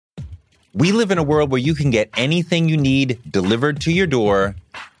We live in a world where you can get anything you need delivered to your door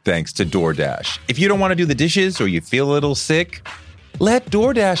thanks to DoorDash. If you don't want to do the dishes or you feel a little sick, let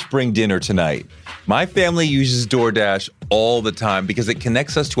DoorDash bring dinner tonight. My family uses DoorDash all the time because it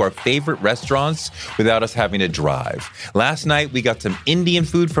connects us to our favorite restaurants without us having to drive. Last night, we got some Indian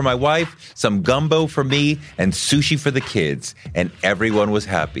food for my wife, some gumbo for me, and sushi for the kids. And everyone was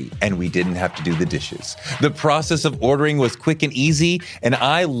happy, and we didn't have to do the dishes. The process of ordering was quick and easy, and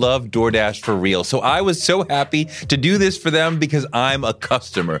I love DoorDash for real. So I was so happy to do this for them because I'm a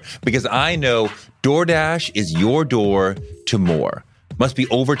customer, because I know DoorDash is your door to more. Must be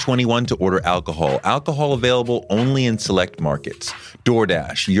over 21 to order alcohol. Alcohol available only in select markets.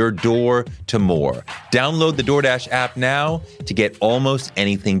 DoorDash, your door to more. Download the DoorDash app now to get almost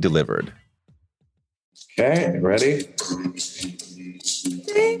anything delivered. Okay, ready?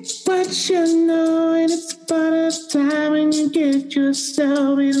 Think what you know, and it's about a time when you get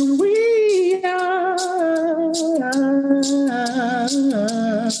yourself in we are.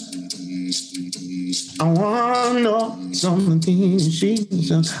 I wanna know some of the things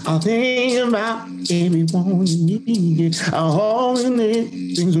she's I think about everyone you need. I hold in it,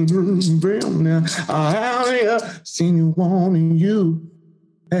 things are moving real now. I have seen you wanting you.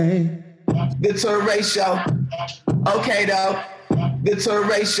 Hey, it's a ratio. Okay, though. It's a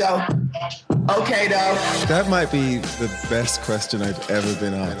ratio. Okay, though. That might be the best question I've ever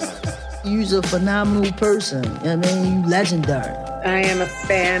been asked. You're a phenomenal person. I mean, you legendary. I am a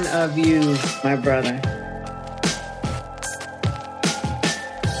fan of you, my brother.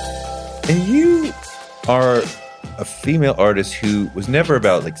 And you are a female artist who was never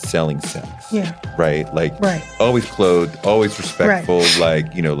about like selling sex. Yeah. Right? Like Right. always clothed, always respectful, Right.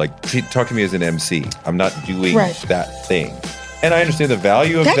 like, you know, like talk to me as an MC. I'm not doing Right. that thing. And I understand the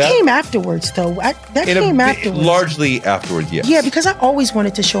value of that. That came afterwards, though. That came afterwards. Largely afterwards, yes. Yeah, because I always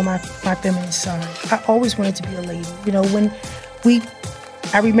wanted to show my feminine side. I always wanted to be a lady. You know,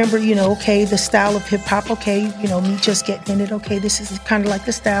 I remember, you know, okay, the style of hip hop, okay, you know, me just getting in it, okay, this is kind of like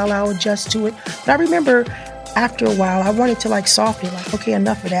the style, I'll adjust to it. But I remember after a while, I wanted to like soften it, like, okay,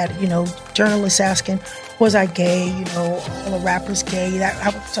 enough of that. You know, journalists asking, was I gay? You know, all the rappers gay. I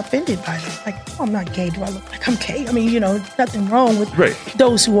was offended by that. Like, oh, I'm not gay. Do I look like I'm gay? I mean, you know, nothing wrong with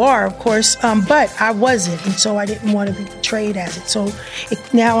those who are, of course, but I wasn't. And so I didn't want to be portrayed as it. So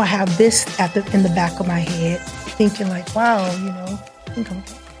now I have this in the back of my head, thinking like, wow, you know, I think I'm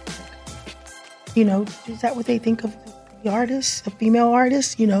gay. You know, is that what they think of the artist, a female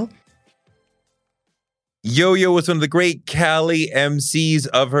artist, you know? Yo-Yo was one of the great Cali MCs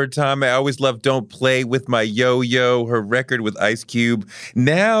of her time. I always loved Don't Play With My Yo-Yo, her record with Ice Cube.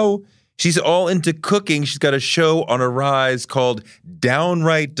 Now she's all into cooking. She's got a show on a rise called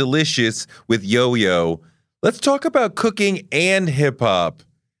Downright Delicious with Yo-Yo. Let's talk about cooking and hip-hop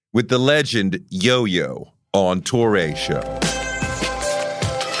with the legend Yo-Yo on Touré Show.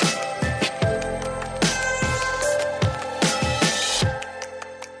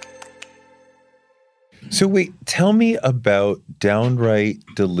 So wait, tell me about Downright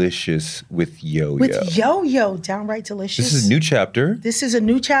Delicious with Yo-Yo. With Yo-Yo, Downright Delicious. This is a new chapter. This is a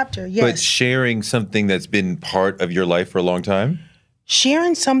new chapter, yes. But sharing something that's been part of your life for a long time?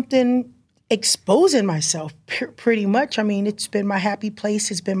 Sharing something, exposing myself pretty much. I mean, it's been my happy place.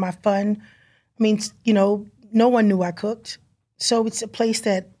 It's been my fun. I mean, you know, no one knew I cooked. So it's a place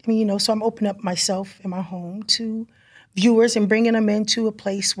that, I mean, you know, so I'm opening up myself in my home to viewers and bringing them into a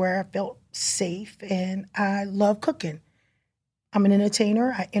place where I felt safe, and I love cooking. I'm an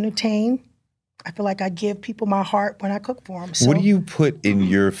entertainer. I entertain. I feel like I give people my heart when I cook for them. So. What do you put in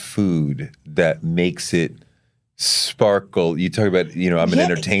your food that makes it sparkle? You talk about, you know, I'm an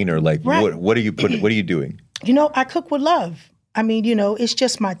entertainer. Like, right. What are you putting? What are you doing? You know, I cook with love. I mean, you know, it's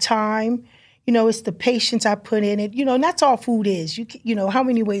just my time. You know, it's the patience I put in it. You know, and that's all food is. You know, how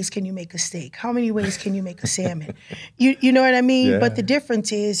many ways can you make a steak? How many ways can you make a salmon? You know what I mean? Yeah. But the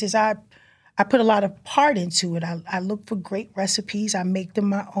difference is I put a lot of heart into it. I look for great recipes. I make them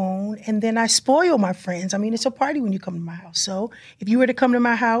my own. And then I spoil my friends. I mean, it's a party when you come to my house. So if you were to come to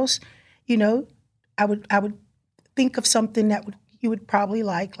my house, you know, I would think of something that you would probably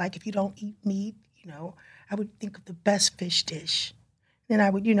like you know, if you don't eat meat, you know, I would think of the best fish dish. Then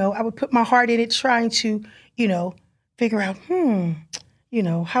I would put my heart in it trying to, you know, figure out, you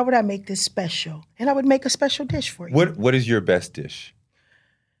know, how would I make this special? And I would make a special dish for you. What is your best dish?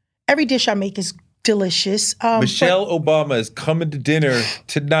 Every dish I make is delicious. Michelle Obama is coming to dinner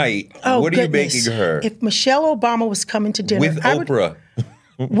tonight. What are you making her? If Michelle Obama was coming to dinner. With Oprah.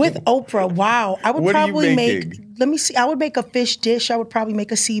 With Oprah, wow. I would probably make, let me see, I would make a fish dish. I would probably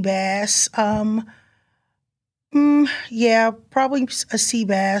make a sea bass. Yeah, probably a sea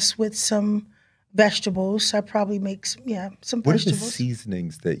bass with some vegetables. I probably make some What are the vegetables.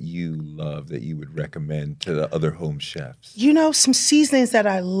 seasonings that you love that you would recommend to the other home chefs? You know, some seasonings that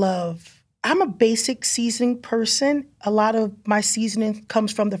I love. I'm a basic seasoning person. A lot of my seasoning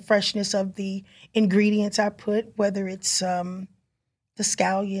comes from the freshness of the ingredients I put, whether it's the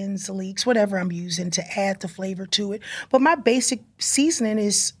scallions, the leeks, whatever I'm using to add the flavor to it. But my basic seasoning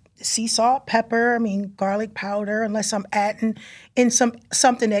is sea salt, pepper, garlic powder, unless I'm adding in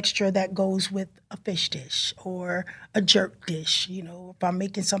something extra that goes with a fish dish or a jerk dish, if I'm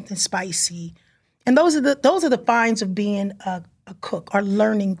making something spicy. And those are the fines of being a cook or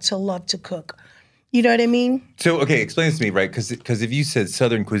learning to love to cook. You know what I mean? So, okay, explain this to me, right? Because if you said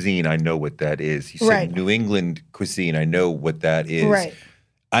Southern cuisine, I know what that is. You said Right. New England cuisine, I know what that is. Right.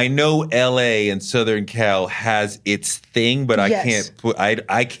 I know L.A. and Southern Cal has its thing, but Yes. I can't put.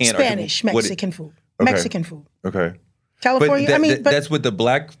 I can't. Spanish, what it- Mexican food. Okay. Mexican food. Okay. California, But that's what the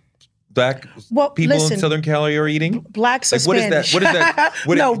black Well, people listen, in Southern Cali are eating. blacks are Like what is that? Spanish. What is that?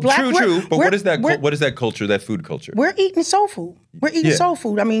 No, black- True. we're- But what is that? we're- What is that culture? That food culture? We're eating soul food. We're eating Yeah. soul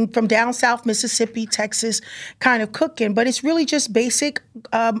food. From down south, Mississippi, Texas, kind of cooking. But it's really just basic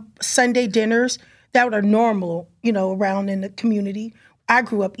Sunday dinners that are normal, around in the community. I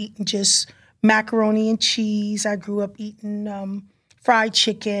grew up eating just macaroni and cheese. I grew up eating fried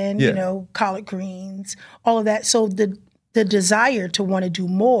chicken, Yeah. collard greens, all of that. So the desire to want to do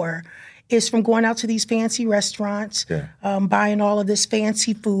more is from going out to these fancy restaurants, Yeah. buying all of this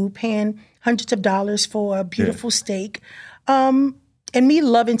fancy food, paying hundreds of dollars for a beautiful steak. And me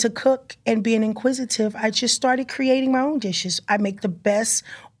loving to cook and being inquisitive, I just started creating my own dishes. I make the best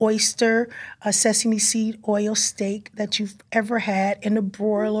oyster, sesame seed oil steak that you've ever had in a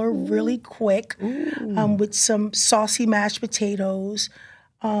broiler, really quick, with some saucy mashed potatoes,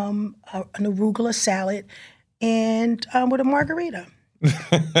 an arugula salad, and with a margarita.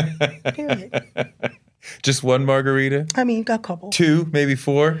 Period. Just one margarita? A couple. 2, maybe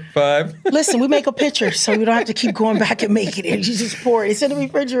 4, 5. Listen, we make a pitcher, so you don't have to keep going back and making it. You just pour it. It's in the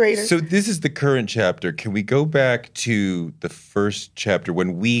refrigerator. So this is the current chapter. Can we go back to the first chapter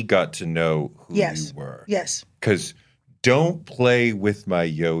when we got to know who you were? Yes. Because Don't Play With My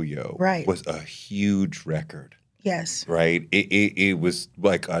Yo-Yo Right. was a huge record. Yes. Right? It was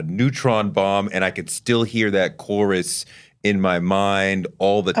like a neutron bomb, and I could still hear that chorus in my mind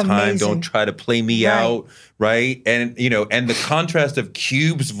all the time. Amazing. Don't try to play me Right. out, right? And and the contrast of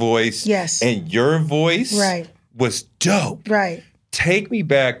Cube's voice Yes. and your voice Right. was dope. Right. Take me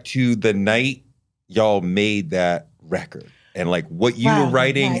back to the night y'all made that record. And like what you Wow, were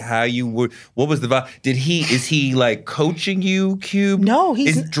writing, right. how you were, what was the vibe? Is he like coaching you, Cube? No,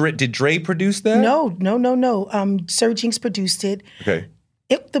 he's did Dre produce that? No. Sir Jinx produced it. Okay.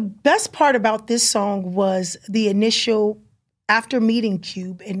 The best part about this song was the initial, after meeting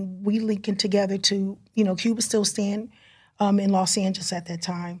Cube and we linking together to, Cube was still staying in Los Angeles at that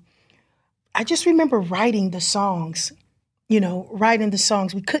time. I just remember writing the songs. We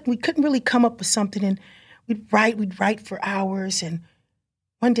couldn't really come up with something, and we'd write for hours. And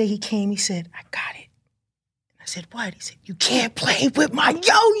one day he came, he said, "I got it." I said, "What?" He said, "You can't play with my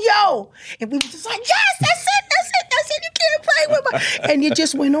yo-yo." And we were just like, "Yes, that's it. You can't play with my..." And it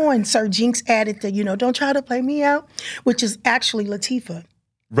just went on. Sir Jinx added the, "Don't try to play me out," which is actually Latifah.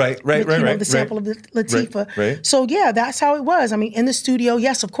 Right. The sample of the Latifah. Right. So yeah, that's how it was. In the studio,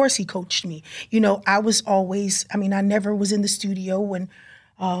 yes, of course he coached me. I was always, I never was in the studio when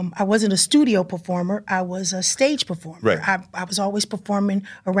I wasn't a studio performer. I was a stage performer. Right. I was always performing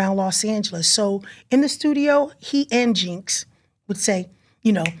around Los Angeles. So in the studio, he and Jinx would say,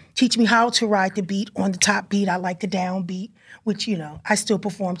 teach me how to ride the beat. On the top beat, I like the down beat, which, I still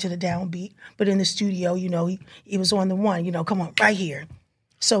perform to the down beat. But in the studio, he was on the one, come on, right here.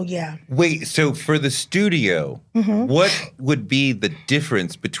 So, yeah. Wait, so for the studio, Mm-hmm. what would be the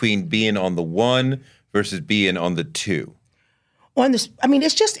difference between being on the 1 versus being on the 2? On this,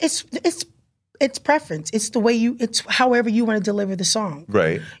 it's preference. It's the way it's however you want to deliver the song.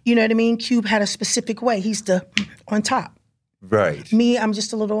 Right. You know what I mean? Cube had a specific way. He's the on top. Right. Me, I'm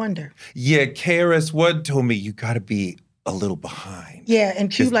just a little under. Yeah, KRS-One told me you got to be a little behind. Yeah,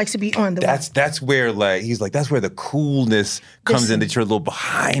 and Cube likes to be on the. That's where that's where the coolness comes in, that you're a little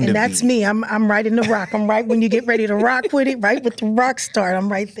behind. And that's me. I'm right in the rock. I'm right when you get ready to rock with it. Right with the rock start.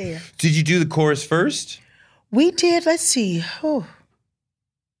 I'm right there. Did you do the chorus first? We did. Let's see. Oh,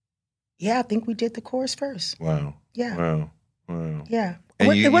 yeah. I think we did the chorus first. Wow. Yeah. Wow. Yeah.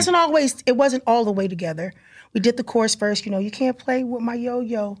 And It wasn't all the way together. We did the chorus first. You can't play with my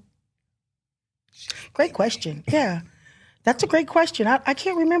yo-yo. Great question. Yeah. That's a great question. I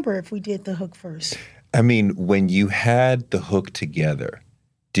can't remember if we did the hook first. I mean, when you had the hook together,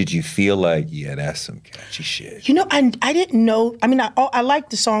 did you feel like, yeah, that's some catchy shit? You know, I didn't know. I mean, I liked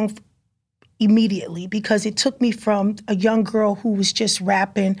the song immediately because it took me from a young girl who was just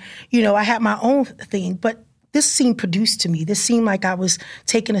rapping. You know, I had my own thing, but this seemed produced to me. This seemed like I was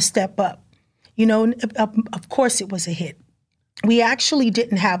taking a step up. You know, and of course it was a hit. We actually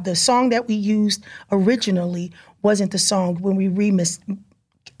didn't have the song that we used originally wasn't the song when we remixed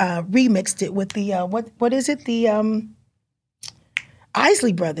it with the what is it, the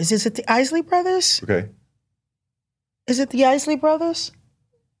Isley Brothers. Is it the Isley Brothers? Okay. Is it the Isley Brothers?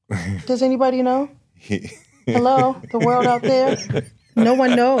 Does anybody know? Hello, the world out there? No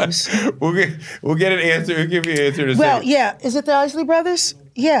one knows. We'll get an answer. We'll give you an answer in a Well, second. yeah. Is it the Isley Brothers?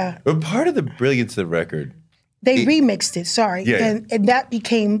 Yeah. But part of the brilliance of the record, They remixed it, sorry. Yeah. And that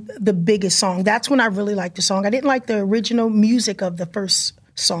became the biggest song. That's when I really liked the song. I didn't like the original music of the first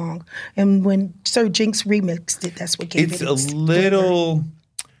song. And when Sir Jinx remixed it, that's what gave it's it a its little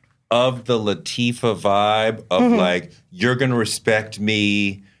of the Latifah vibe of like, you're going to respect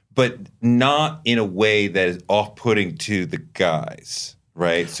me, but not in a way that is off-putting to the guys,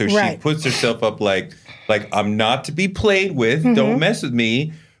 right? So she puts herself up like I'm not to be played with, don't mess with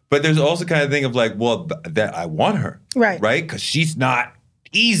me. But there's also kind of thing of like, well, that I want her, right? Because she's not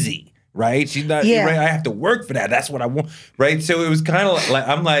easy, right? She's not, right? I have to work for that. That's what I want, right? So it was kind of like,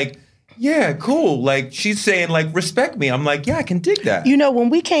 I'm like, yeah, cool. Like she's saying like, respect me. I'm like, yeah, I can dig that. You know,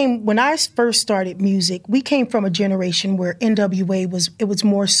 when I first started music, we came from a generation where NWA was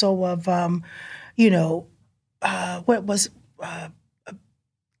more so of, what was,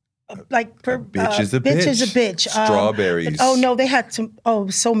 like a bitch is a bitch. Strawberries. Oh no, they had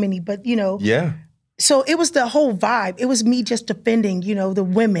so many, but you know. Yeah. So it was the whole vibe. It was me just defending, the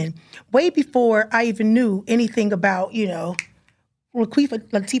women way before I even knew anything about, Latifah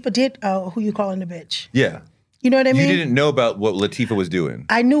did. Who you calling a bitch? Yeah. You know what I mean? You didn't know about what Latifah was doing.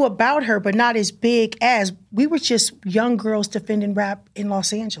 I knew about her, but not as big as we were just young girls defending rap in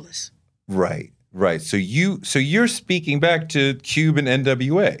Los Angeles. Right. So you're speaking back to Cube and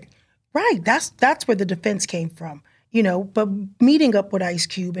NWA. Right. That's where the defense came from, but meeting up with Ice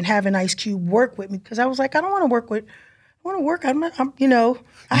Cube and having Ice Cube work with me, because I was like, I don't want to work with,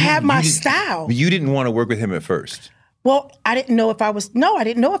 I have my style. But you didn't want to work with him at first. Well, I didn't know if I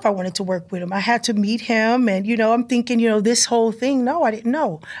wanted to work with him. I had to meet him and, I'm thinking, this whole thing. No, I didn't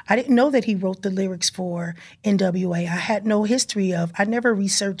know. I didn't know that he wrote the lyrics for NWA. I had no history I never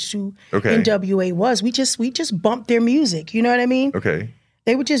researched who NWA was. We just bumped their music. You know what I mean? Okay.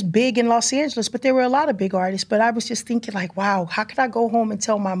 They were just big in Los Angeles, but there were a lot of big artists. But I was just thinking like, wow, how could I go home and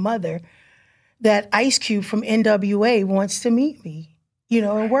tell my mother that Ice Cube from NWA wants to meet me,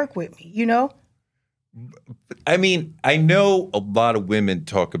 and work with me, I mean, I know a lot of women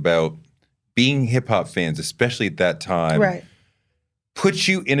talk about being hip hop fans, especially at that time, puts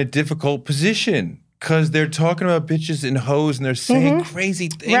you in a difficult position because they're talking about bitches and hoes and they're saying crazy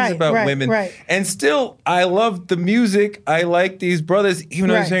things about women. Right. And still, I love the music. I like these brothers, even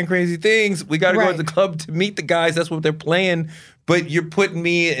though they're saying crazy things. We got to go to the club to meet the guys. That's what they're playing. But you're putting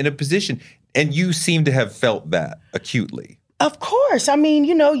me in a position. And you seem to have felt that acutely. Of course. I mean,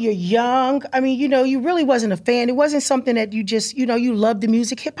 you're young. I mean, you really wasn't a fan. It wasn't something that you just, you loved the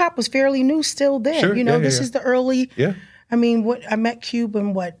music. Hip hop was fairly new still then. Sure. This is the early. Yeah. I mean, I met Cube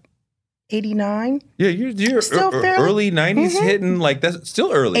in 89? Yeah, you're still early 90s hitting, like that's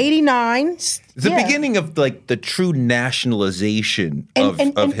still early. 89. It's the beginning of like the true nationalization of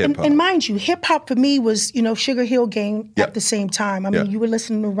hip hop. And mind you, hip hop for me was, Sugar Hill Gang at the same time. I mean, you were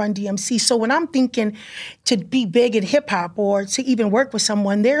listening to Run DMC. So when I'm thinking to be big in hip hop or to even work with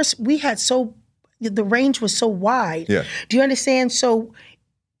someone, the range was so wide. Yeah. Do you understand? So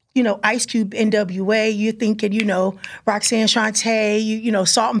Ice Cube, NWA, you're thinking, Roxanne Shante,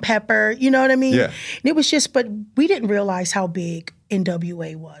 Salt and Pepper, you know what I mean? Yeah. And it was but we didn't realize how big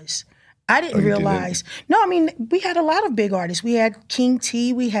NWA was. I didn't realize. No, I mean, we had a lot of big artists. We had King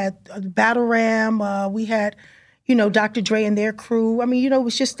T, we had Battle Ram, we had, Dr. Dre and their crew. I mean, it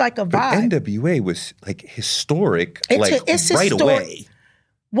was just like a vibe. But NWA was like historic, it's right away.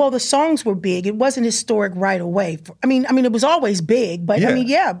 Well, the songs were big. It wasn't historic right away. I mean, it was always big, but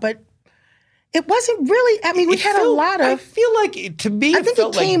but it wasn't really. I mean, we had a lot of. I feel like to me, I think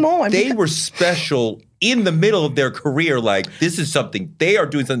it came on. They were special in the middle of their career. Like this is something they are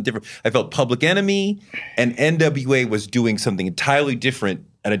doing something different. I felt Public Enemy and NWA was doing something entirely different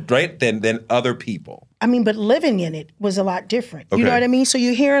than other people. I mean, but living in it was a lot different. You know what I mean? So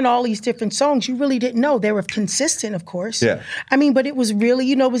you're hearing all these different songs. You really didn't know. They were consistent, of course. Yeah. I mean, but it was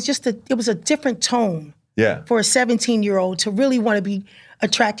really, it was a different tone. Yeah. For a 17-year-old to really want to be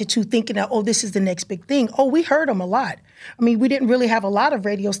attracted to, thinking that, oh, this is the next big thing. Oh, we heard them a lot. I mean, we didn't really have a lot of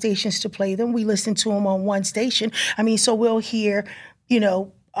radio stations to play them. We listened to them on one station. I mean, so we'll hear,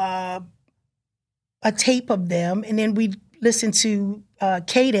 a tape of them, and then we listen to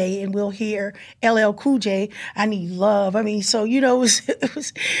K-Day, and we'll hear LL Cool J, I Need Love. I mean, so, it was,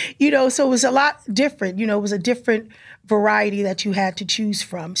 so it was a lot different. It was a different variety that you had to choose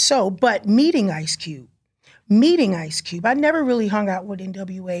from. So, but meeting Ice Cube, I never really hung out with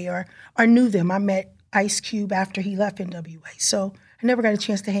NWA or knew them. I met Ice Cube after he left NWA. So I never got a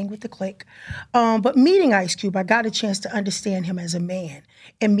chance to hang with the clique. But meeting Ice Cube, I got a chance to understand him as a man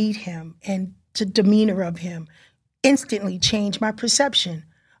and meet him, and the demeanor of him instantly changed my perception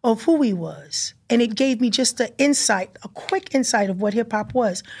of who he was. And it gave me just a quick insight of what hip hop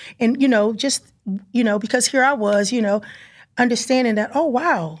was. And, because here I was, understanding that, oh,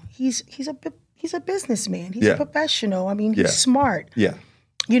 wow, he's a businessman. He's a professional. I mean, he's smart. Yeah.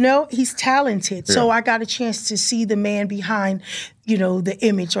 He's talented. So I got a chance to see the man behind, the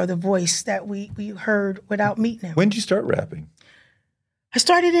image or the voice that we heard without meeting him. When did you start rapping? I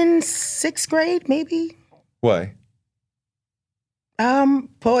started in 6th grade, maybe. Why?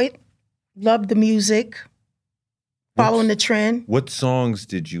 Poet, loved the music, following the trend. What songs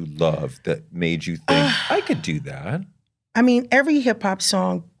did you love that made you think, I could do that? I mean, every hip hop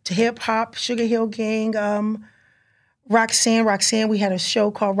song, to hip hop, Sugar Hill Gang, Roxanne. We had a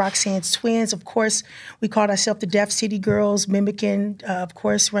show called Roxanne's Twins. Of course, we called ourselves the Def City Girls, mimicking, of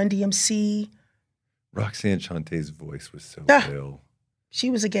course, Run DMC. Roxanne Shantae's voice was so ill. She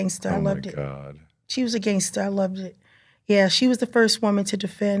was a gangster. I loved it. Oh, my God. She was a gangster. I loved it. Yeah, she was the first woman to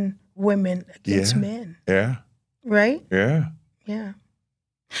defend women against men. Yeah. Right? Yeah. Yeah.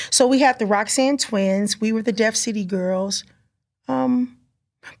 So we had the Roxanne Twins. We were the Def City Girls.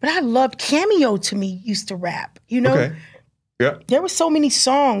 But I loved Cameo. To me, used to rap. Okay. Yeah. There were so many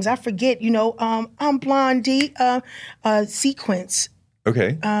songs. I forget. I'm Blondie. Sequence.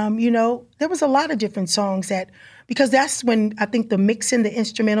 Okay. There was a lot of different songs because that's when I think the mixing, the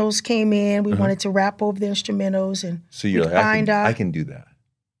instrumentals came in. We wanted to rap over the instrumentals, and so you're like, I can do that.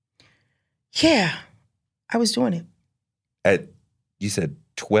 Yeah, I was doing it. You said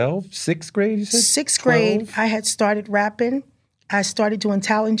 12, 6th grade. You said 6th grade. 12? I had started rapping. I started doing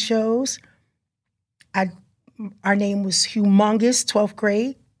talent shows. Our name was humongous. 12th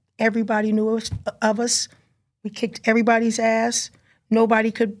grade. Everybody knew of us. We kicked everybody's ass.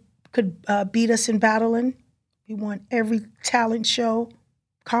 Nobody could beat us in battling. We won every talent show,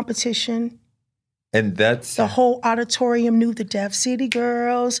 competition. And that's... The whole auditorium knew the Def City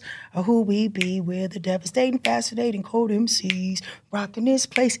Girls, or who we be. We're the devastating, fascinating, cold MCs, rocking this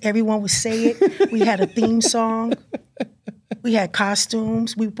place. Everyone would say it. We had a theme song. We had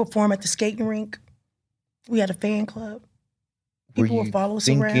costumes. We would perform at the skating rink. We had a fan club. People would follow us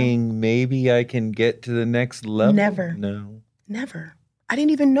around. Thinking maybe I can get to the next level? Never. No. Never. I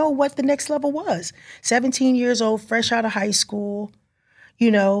didn't even know what the next level was. 17 years old, fresh out of high school.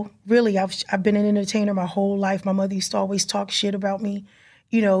 Really, I've been an entertainer my whole life. My mother used to always talk shit about me.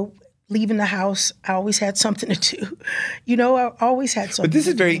 Leaving the house, I always had something to do. I always had something. But this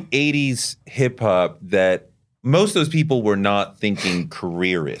is very 80s hip hop that most of those people were not thinking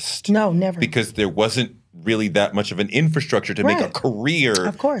careerist. No, never. Because there wasn't really that much of an infrastructure to make a career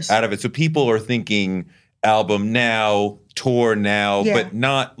out of it. So people are thinking album now, tour now, but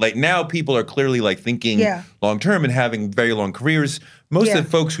not like now people are clearly like thinking long term and having very long careers. Most of the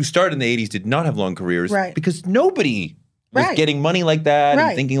folks who started in the 80s did not have long careers because nobody was getting money like that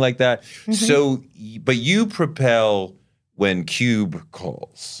and thinking like that. Mm-hmm. So, but you propel when Cube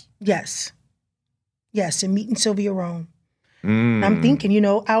calls. Yes. Yes, and meeting Sylvia Rome. And I'm thinking,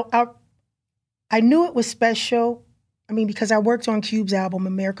 I knew it was special. I mean, because I worked on Cube's album,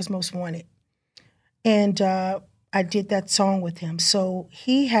 America's Most Wanted. And I did that song with him. So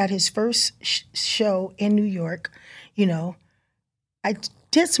he had his first show in New York. I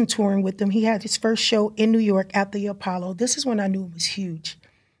did some touring with him. He had his first show in New York at the Apollo. This is when I knew it was huge.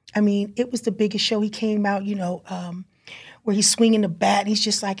 I mean, it was the biggest show. He came out, where he's swinging the bat. He's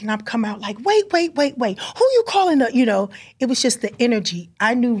just like, and I've come out like, wait. Who you calling? It was just the energy.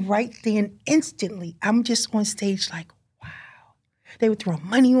 I knew right then, instantly. I'm just on stage like, wow. They would throw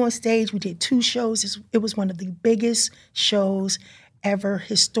money on stage. We did 2 shows. It was one of the biggest shows ever,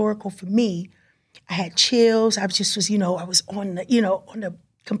 historical for me. I had chills. I was on the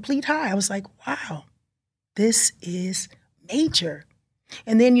complete high. I was like, wow, this is major.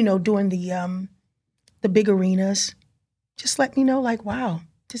 And then, doing the big arenas, just let me know, like, wow,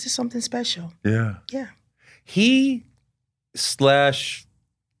 this is something special. Yeah. Yeah. He /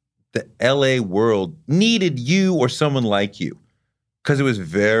 the LA world needed you or someone like you because it was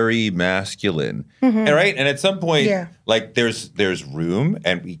very masculine. And right? And at some point, like there's room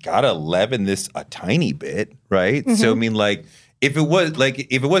and we gotta leaven this a tiny bit, right? So I mean, like if it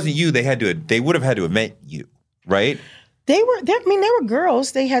wasn't you, they would have had to have met you, right? They were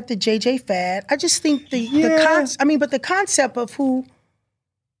girls. They had the JJ fad. I just think but the concept of who,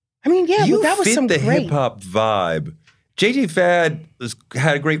 that was some the great hip hop vibe. JJ Fad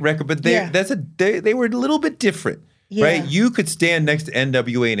had a great record, but they were a little bit different, right? You could stand next to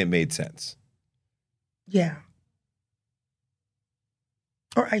NWA and it made sense. Yeah.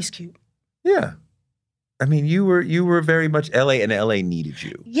 Or Ice Cube. Yeah. I mean, you were very much LA and LA needed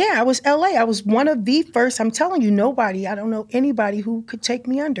you. Yeah, I was LA. I was one of the first. I'm telling you, I don't know anybody who could take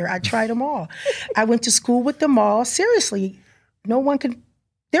me under. I tried them all. I went to school with them all. Seriously, no one could.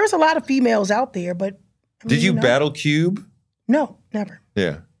 There was a lot of females out there, but. Did you battle Cube? No, never.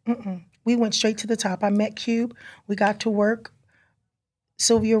 Yeah. We went straight to the top. I met Cube. We got to work.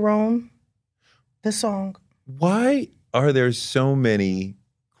 Sylvia Rhone, the song. Why are there so many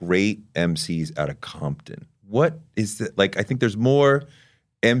great MCs out of Compton? What is that? Like, I think there's more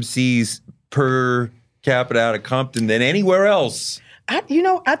MCs per capita out of Compton than anywhere else. I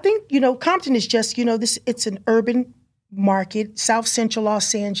think, Compton is just, it's an urban market, South Central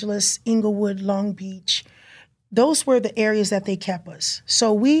Los Angeles, Inglewood, Long Beach. Those were the areas that they kept us.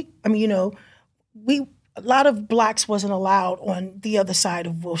 So a lot of blacks wasn't allowed on the other side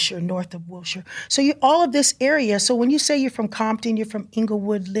of Wilshire, north of Wilshire. So all of this area. So when you say you're from Compton, you're from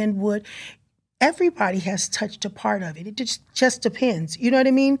Inglewood, Linwood, everybody has touched a part of it. It just depends. You know what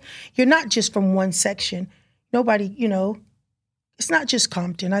I mean? You're not just from one section. Nobody, it's not just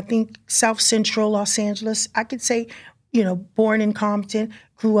Compton. I think South Central Los Angeles, I could say, born in Compton,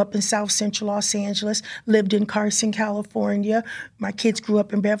 grew up in South Central Los Angeles, lived in Carson, California. My kids grew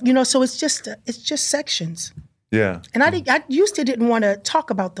up in Beverly. So it's just sections. Yeah. And I used to didn't want to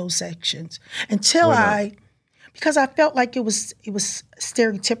talk about those sections until because I felt like it was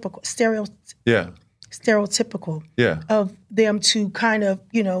stereotypical of them to kind of,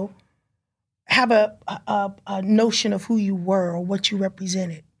 have a notion of who you were or what you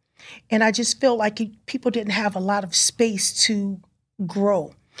represented. And I just feel like people didn't have a lot of space to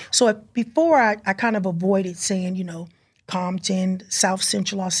grow. So before I kind of avoided saying, Compton, South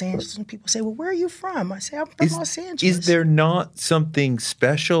Central Los Angeles, and people say, well, where are you from? I say, I'm from Los Angeles. Is there not something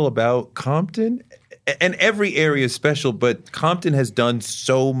special about Compton? And every area is special, but Compton has done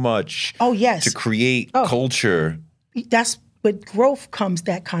so much to create culture. With growth comes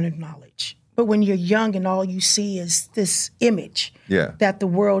that kind of knowledge. But when you're young and all you see is this image that the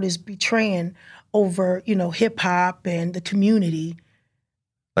world is betraying over, hip hop and the community.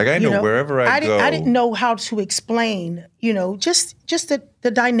 Like I know wherever I go. I didn't know how to explain, just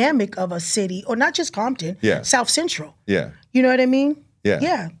the dynamic of a city, or not just Compton, South Central. Yeah. You know what I mean? Yeah.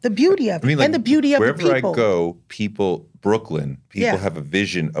 Yeah. The beauty of it. And the beauty of the people. Wherever I go, Brooklyn, people have a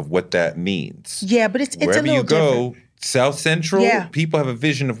vision of what that means. Yeah, but it's wherever a little you go, different. South Central, people have a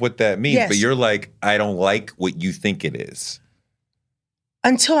vision of what that means, but you're like, I don't like what you think it is.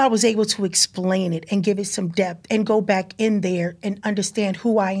 Until I was able to explain it and give it some depth and go back in there and understand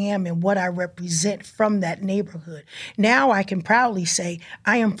who I am and what I represent from that neighborhood. Now I can proudly say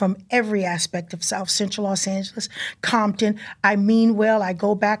I am from every aspect of South Central Los Angeles, Compton. I mean well, I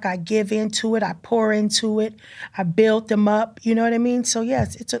go back, I give into it, I pour into it, I build them up, you know what I mean? So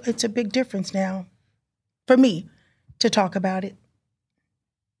yes, it's a big difference now for me to talk about it.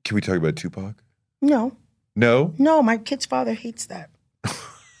 Can we talk about Tupac? No. No? No, my kid's father hates that.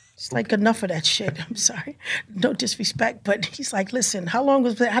 It's like, enough of that shit. I'm sorry. No disrespect, but he's like, listen, how long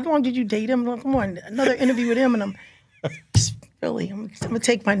did you date him? I'm like, come on, another interview with him, and I'm going to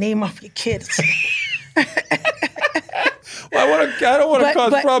take my name off your kids. Well, I don't want to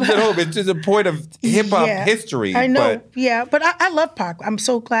cause problems at home. It's just a point of hip-hop history. I know, but I love Pac. I'm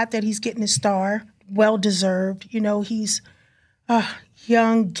so glad that he's getting his star. Well-deserved. He's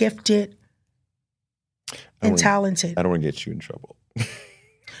young, gifted, and talented. I don't want to get you in trouble.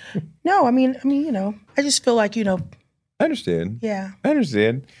 No, I mean, I just feel like, I understand. Yeah. I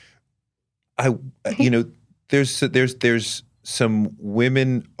understand. There's some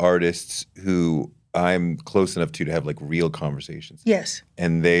women artists who I'm close enough to have like real conversations. Yes.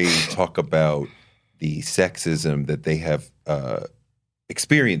 And they talk about the sexism that they have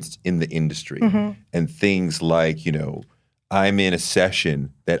experienced in the industry and things like, I'm in a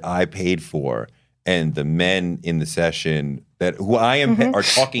session that I paid for and the men in the session who I am are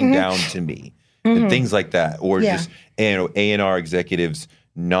talking down to me and things like that, or just A&R executives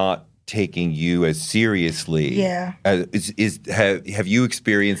not taking you as seriously. Yeah. Have you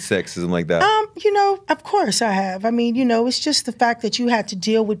experienced sexism like that? Of course I have. I mean, it's just the fact that you had to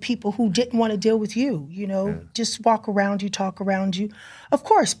deal with people who didn't want to deal with you, just walk around you, talk around you. Of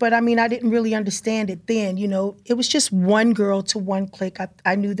course, but I mean, I didn't really understand it then, It was just one girl to one clique.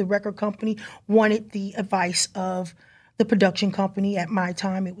 I knew the record company wanted the advice of the production company. At my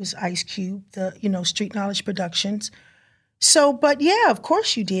time, it was Ice Cube, the, Street Knowledge Productions. So, but yeah, of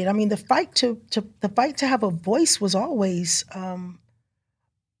course you did. I mean, the fight to have a voice was always a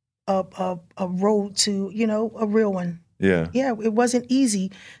road to, a real one. Yeah. Yeah, it wasn't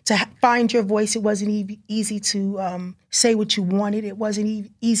easy to find your voice. It wasn't easy to say what you wanted. It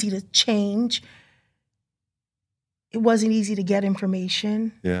wasn't easy to change. It wasn't easy to get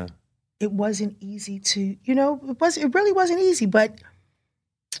information. Yeah. It wasn't easy to, it really wasn't easy. But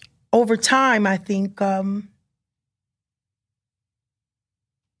over time, I think, I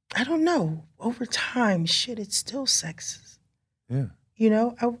don't know. Over time, it's still sexist. Yeah.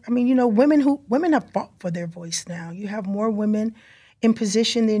 I mean, women have fought for their voice now. You have more women in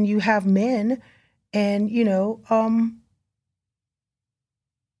position than you have men. And,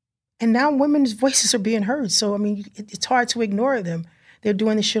 and now women's voices are being heard. So, I mean, it's hard to ignore them. They're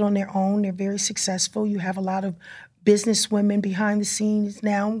doing the shit on their own. They're very successful. You have a lot of business women behind the scenes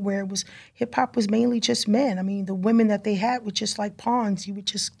now, where hip hop was mainly just men. I mean, the women that they had were just like pawns. You would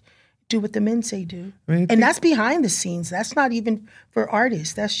just do what the men say do. And that's behind the scenes. That's not even for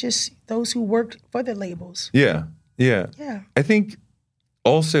artists. That's just those who work for the labels. Yeah. Yeah. Yeah. I think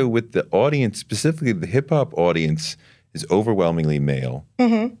also with the audience, specifically the hip hop audience, is overwhelmingly male.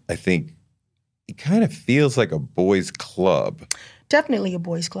 Mm-hmm. I think it kind of feels like a boys' club. Definitely a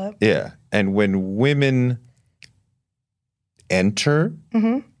boys' club. Yeah. And when women enter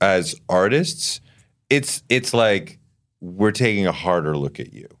as artists, it's like we're taking a harder look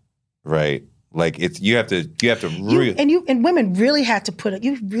at you. Right, like you have to really and women really had to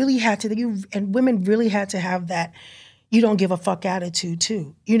women really had to have that you don't give a fuck attitude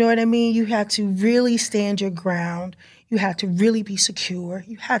too. You know what I mean? You had to really stand your ground. You had to really be secure.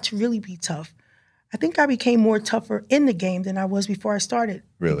 You had to really be tough. I think I became more tougher in the game than I was before I started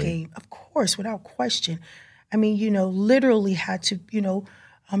the game. Of course, without question. I mean, literally had to,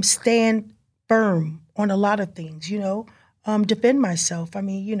 stand firm on a lot of things. Defend myself. I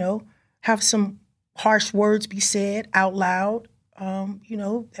mean, have some harsh words be said out loud,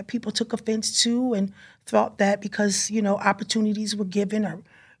 that people took offense to and thought that because, opportunities were given or,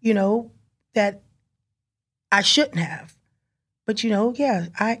 that I shouldn't have. But,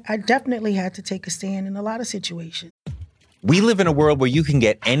 I definitely had to take a stand in a lot of situations. We live in a world where you can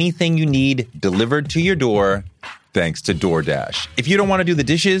get anything you need delivered to your door thanks to DoorDash. If you don't want to do the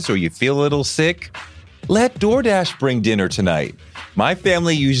dishes or you feel a little sick, let DoorDash bring dinner tonight. My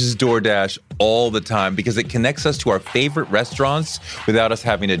family uses DoorDash all the time because it connects us to our favorite restaurants without us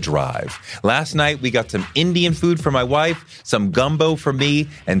having to drive. Last night, we got some Indian food for my wife, some gumbo for me,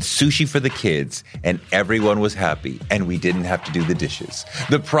 and sushi for the kids. And everyone was happy, and we didn't have to do the dishes.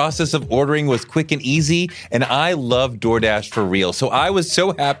 The process of ordering was quick and easy, and I love DoorDash for real. So I was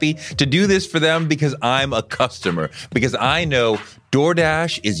so happy to do this for them because I'm a customer, because I know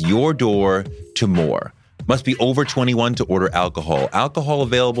DoorDash is your door to more. Must be over 21 to order alcohol. Alcohol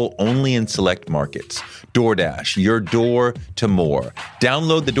available only in select markets. DoorDash, your door to more.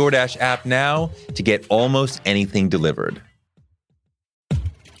 Download the DoorDash app now to get almost anything delivered.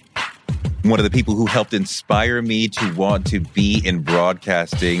 One of the people who helped inspire me to want to be in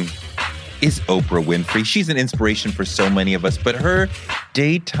broadcasting is Oprah Winfrey. She's an inspiration for so many of us, but her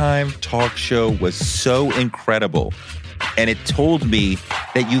daytime talk show was so incredible. And it told me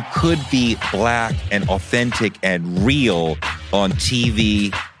that you could be Black and authentic and real on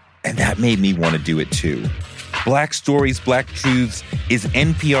TV, and that made me want to do it too. Black Stories, Black Truths is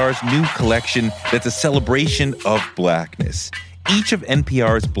NPR's new collection that's a celebration of Blackness. Each of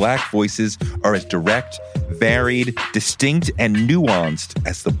NPR's Black voices are as direct, varied, distinct, and nuanced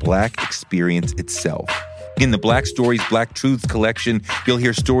as the Black experience itself. In the Black Stories, Black Truths collection, you'll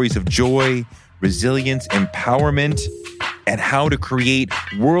hear stories of joy, resilience, empowerment, and how to create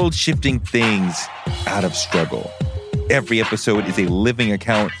world-shifting things out of struggle. Every episode is a living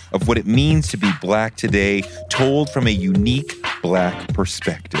account of what it means to be Black today, told from a unique Black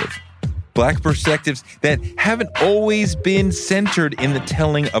perspective. Black perspectives that haven't always been centered in the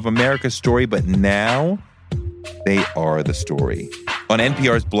telling of America's story, but now they are the story. On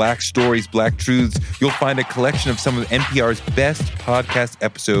NPR's Black Stories, Black Truths, you'll find a collection of some of NPR's best podcast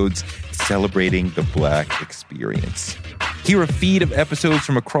episodes celebrating the Black experience. Hear a feed of episodes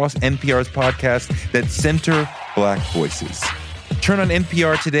from across NPR's podcasts that center Black voices. Turn on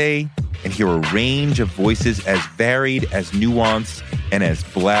NPR today and hear a range of voices as varied, as nuanced, and as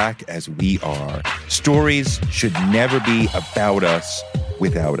black as we are. Stories should never be about us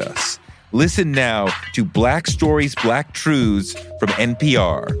without us. Listen now to Black Stories, Black Truths from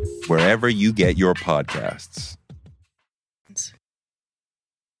NPR, wherever you get your podcasts.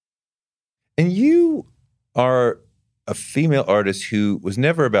 And you are a female artist who was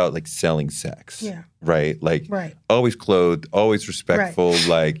never about like selling sex. Yeah. Right? Like Right. always clothed, always respectful, Right.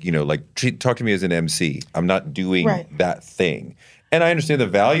 like, you know, like talk to me as an MC. I'm not doing Right. that thing. And I understand the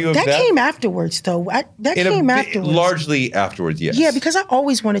value of that. That came afterwards, though. That came afterwards. Largely afterwards, yes. Yeah, because I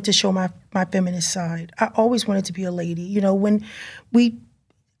always wanted to show my feminist side. I always wanted to be a lady. You know,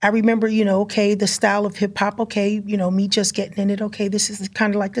 I remember, you know, okay, the style of hip hop, okay, you know, me just getting in it, okay, this is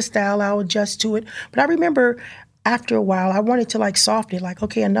kind of like the style, I'll adjust to it. But I remember after a while, I wanted to like soften it, like,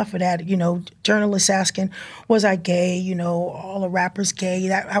 okay, enough of that. You know, journalists asking, was I gay? You know, all the rappers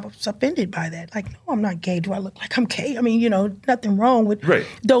gay. I was offended by that. Like, no, I'm not gay. Do I look like I'm gay? I mean, you know, nothing wrong with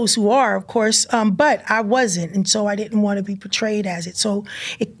those who are, of course, but I wasn't. And so I didn't want to be portrayed as it. So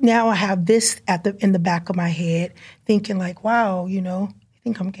now I have this in the back of my head thinking like, wow, you know, I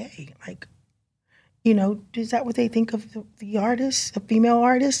think I'm gay. Like, you know, is that what they think of the artist, a female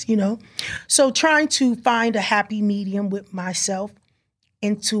artist, you know? So trying to find a happy medium with myself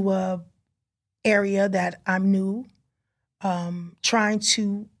into a area that I'm new, trying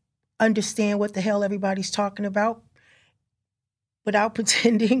to understand what the hell everybody's talking about without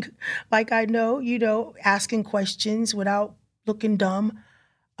pretending like I know, you know, asking questions without looking dumb,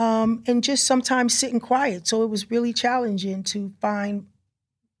 and just sometimes sitting quiet. So it was really challenging to find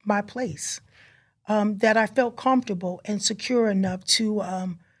my place. That I felt comfortable and secure enough to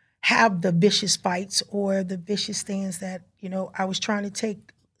have the vicious fights or the vicious stands that, you know, I was trying to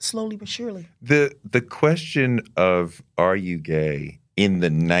take slowly but surely. The question of are you gay in the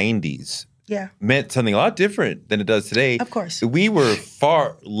 90s meant something a lot different than it does today. Of course. We were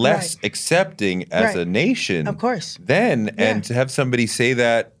far less accepting as a nation of course. then. Yeah. And to have somebody say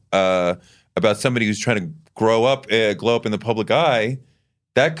that about somebody who's trying to glow up in the public eye,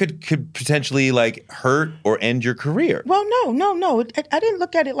 that could potentially like hurt or end your career. Well, no. I didn't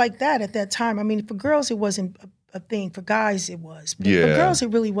look at it like that at that time. I mean, for girls, it wasn't a thing. For guys, it was. But for girls, it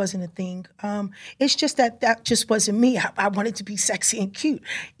really wasn't a thing. It's just that just wasn't me. I wanted to be sexy and cute,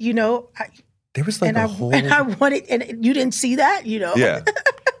 you know. There was like whole... And I wanted, and you didn't see that, you know. Yeah.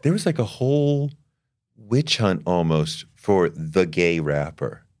 There was like a whole witch hunt almost for the gay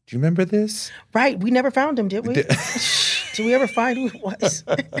rapper. Do you remember this? Right. We never found him, did we? Did we ever find who it was?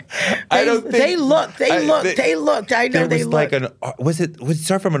 I don't think they looked. I know they looked. There was like was it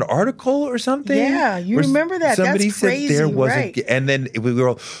start from an article or something? Yeah, you remember that? Somebody That's crazy, said there wasn't, and then we were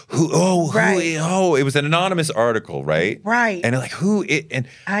all it was an anonymous article, right? Right. And like and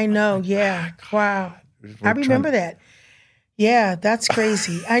I know, yeah. Wow. I remember that. Yeah, that's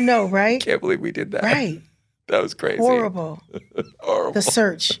crazy. I know, right? I can't believe we did that. Right. That was crazy. Horrible. Horrible. The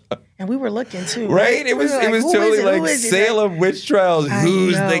search. And we were looking too. Right? It was totally like Salem witch trials.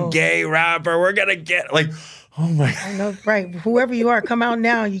 Who's the gay rapper? We're gonna get like, oh my God. I know, right. Whoever you are, come out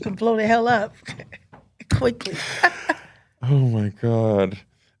now. You can blow the hell up quickly. Oh my God.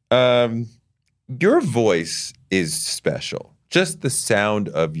 Your voice is special. Just the sound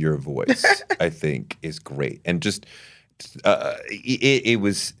of your voice, I think, is great. And just it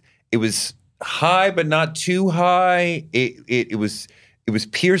was high, but not too high. It was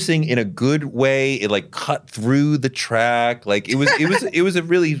piercing in a good way. It like cut through the track. Like it was a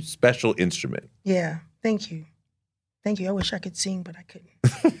really special instrument. Yeah. Thank you. I wish I could sing, but I couldn't.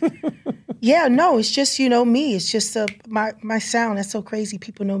 Yeah, no, it's just, you know, me. It's just my sound. That's so crazy.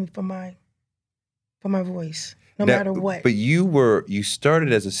 People know me for my voice. No matter what. But you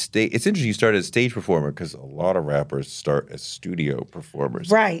started as it's interesting you started as a stage performer because a lot of rappers start as studio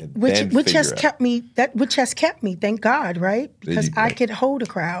performers. Right. Which has kept me, thank God, right? Because I could hold a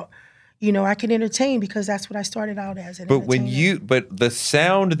crowd. You know, I could entertain because that's what I started out as. But the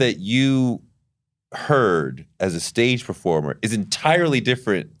sound that you heard as a stage performer is entirely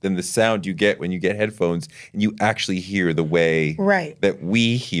different than the sound you get when you get headphones and you actually hear the way that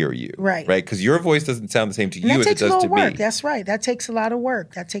we hear you. Right. Because your voice doesn't sound the same to you as it does to me. That's right. That takes a lot of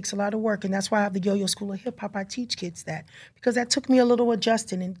work. And that's why I have the Yo-Yo School of Hip Hop. I teach kids that because that took me a little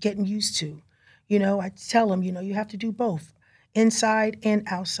adjusting and getting used to. You know, I tell them, you know, you have to do both, inside and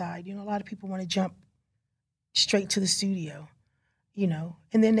outside. You know, a lot of people want to jump straight to the studio. You know,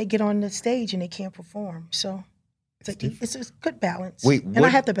 and then they get on the stage and they can't perform. So it's a good balance. Wait, and I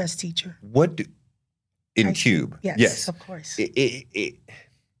had the best teacher. In Cube? Yes, of course. In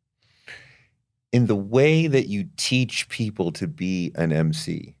the way that you teach people to be an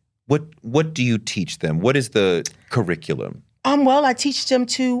MC, What do you teach them? What is the curriculum? Well, I teach them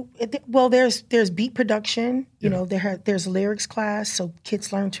there's beat production, there's lyrics class, so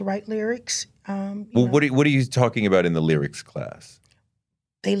kids learn to write lyrics. What are you talking about in the lyrics class?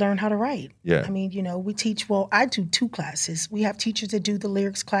 They learn how to write. Yeah. I mean, we teach, I do 2 classes. We have teachers that do the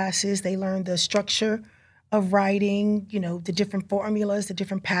lyrics classes. They learn the structure of writing, the different formulas, the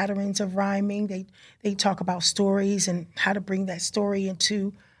different patterns of rhyming. They talk about stories and how to bring that story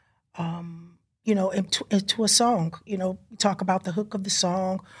into a song. Talk about the hook of the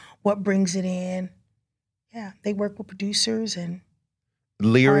song, what brings it in. Yeah, they work with producers and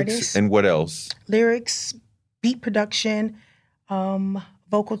lyrics artists. And what else? Lyrics, beat production,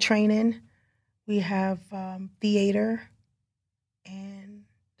 vocal training. We have theater, and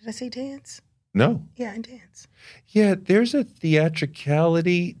did I say dance? No. Yeah, and dance. Yeah, there's a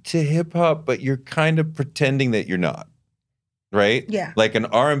theatricality to hip hop, but you're kind of pretending that you're not, right? Yeah. Like an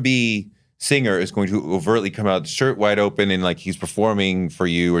R&B singer is going to overtly come out shirt wide open and like he's performing for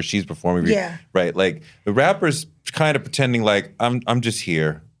you or she's performing for you. Yeah. Right. Like the rapper's kind of pretending like I'm just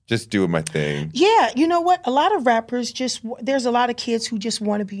here, just doing my thing. Yeah, you know what? A lot of rappers there's a lot of kids who just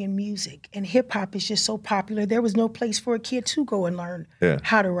want to be in music, and hip hop is just so popular. There was no place for a kid to go and learn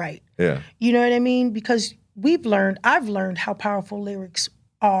how to write. Yeah. You know what I mean? Because I've learned how powerful lyrics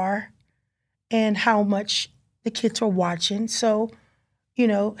are and how much the kids are watching. So,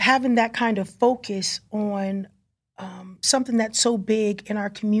 having that kind of focus on something that's so big in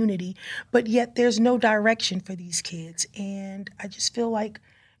our community, but yet there's no direction for these kids. And I just feel like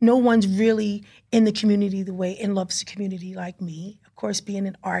no one's really in the community the way and loves the community like me. Of course, being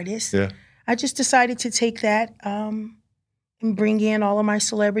an artist. Yeah. I just decided to take that and bring in all of my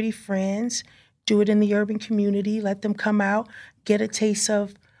celebrity friends, do it in the urban community, let them come out, get a taste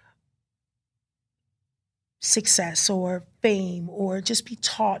of success or fame or just be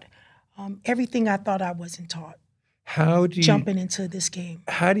taught everything I thought I wasn't taught. Jumping into this game.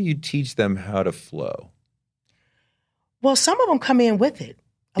 How do you teach them how to flow? Well, some of them come in with it.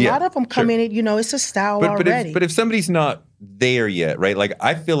 A lot of them come in it, it's a style already. But if somebody's not there yet, right? Like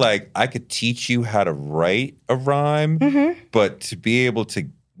I feel like I could teach you how to write a rhyme, but to be able to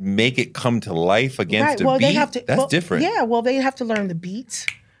make it come to life against a beat, that's different. Yeah, well, they have to learn the beats.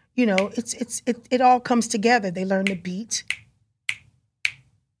 It all comes together. They learn the beat.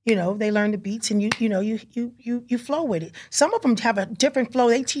 They learn the beats, and you flow with it. Some of them have a different flow.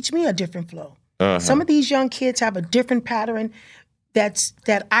 They teach me a different flow. Uh-huh. Some of these young kids have a different pattern that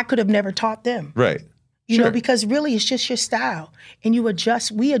I could have never taught them. Right. Because really it's just your style, and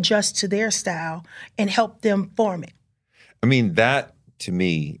we adjust to their style and help them form it. I mean, that to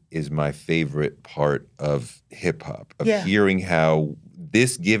me is my favorite part of hip hop, of hearing how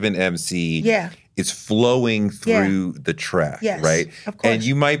this given MC is flowing through the track, right? Of course. And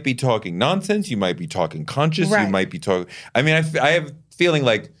you might be talking nonsense, you might be talking conscious, you might be talking. I mean, I have feeling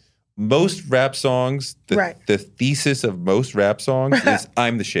like most rap songs, the thesis of most rap songs is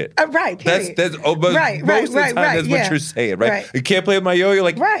I'm the shit. Right. Period. That's most of the time that's what you're saying, right? You can't play with my yo-yo,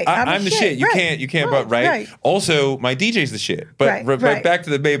 like I'm the shit. You can't, but right. Also, my DJ's the shit. But back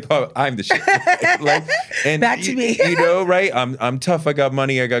to the main part, I'm the shit. Back to me. Right? I'm tough. I got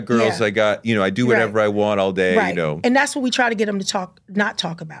money. I got girls. I got I do whatever I want all day. Right. And that's what we try to get them to not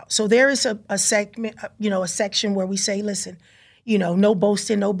talk about. So there is a segment, a section where we say, listen. No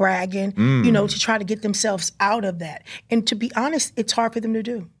boasting, no bragging, to try to get themselves out of that. And to be honest, it's hard for them to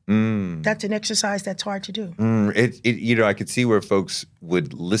do. That's an exercise that's hard to do. I could see where folks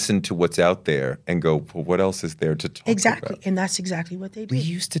would listen to what's out there and go, well, what else is there to talk about? Exactly. And that's exactly what they do. We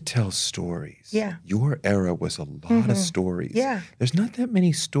used to tell stories. Yeah. Your era was a lot of stories. Yeah. There's not that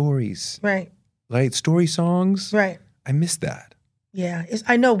many stories. Right. Like story songs. Right. I miss that. Yeah.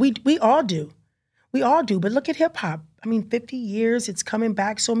 I know. We all do. We all do. But look at hip hop. 50 years, it's coming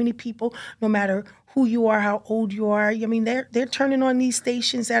back. So many people, no matter who you are, how old you are. They're turning on these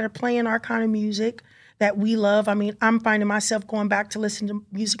stations that are playing our kind of music that we love. I'm finding myself going back to listen to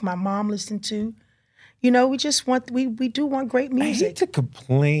music my mom listened to. We do want great music. I hate to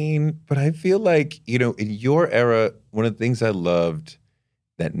complain, but I feel like, in your era, one of the things I loved,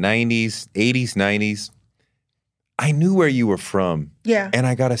 that 90s, 80s, 90s, I knew where you were from. Yeah. And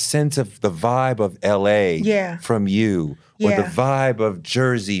I got a sense of the vibe of LA from you. Or the vibe of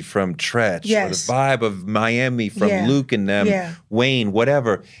Jersey from Tretch. Or the vibe of Miami from Luke and them, Wayne,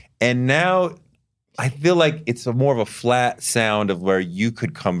 whatever. And now I feel like it's more of a flat sound of where you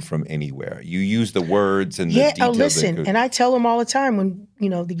could come from anywhere. You use the words and the details. Oh, listen, and I tell them all the time when,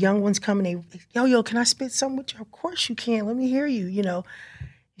 the young ones come and they, yo, can I spit something with you? Of course you can. Let me hear you,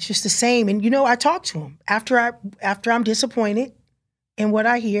 It's just the same. And, I talk to them after I'm disappointed and what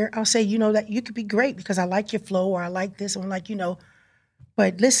I hear, I'll say, that you could be great because I like your flow or I like this, or like,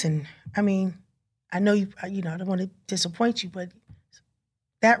 but listen, I mean, I know you, I don't want to disappoint you, but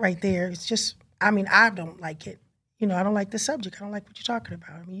that right there, it's just, I mean, I don't like it. I don't like the subject. I don't like what you're talking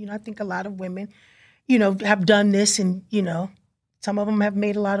about. I mean, I think a lot of women, have done this and, some of them have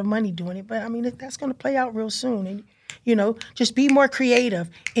made a lot of money doing it, but I mean, that's going to play out real soon. And, just be more creative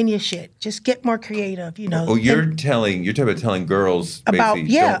in your shit. Just get more creative, Oh, you're talking about telling girls basically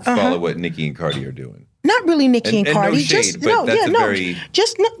don't follow what Nicki and Cardi are doing. Not really Nicki and Cardi. No shade,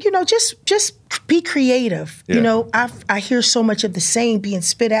 Just be creative. Yeah. I hear so much of the same being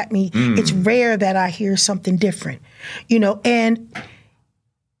spit at me. It's rare that I hear something different. And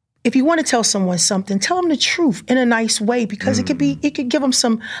if you want to tell someone something, tell them the truth in a nice way because it could give them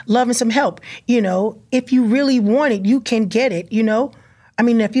some love and some help. If you really want it, you can get it. I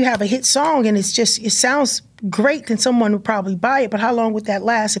mean, if you have a hit song and it sounds great, then someone would probably buy it. But how long would that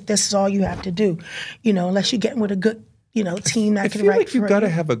last if this is all you have to do? Unless you're getting with a good, team that can write. I feel like you've got to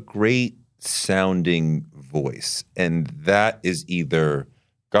have a great sounding voice, and that is either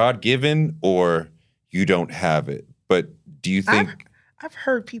God-given or you don't have it. But do you think? I've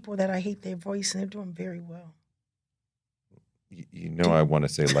heard people that I hate their voice and they're doing very well. I want to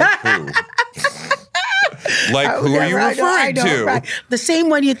say like who? Like who are you referring to? Right. The same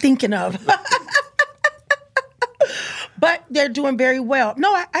one you're thinking of. But they're doing very well.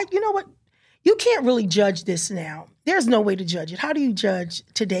 No, you know what? You can't really judge this now. There's no way to judge it. How do you judge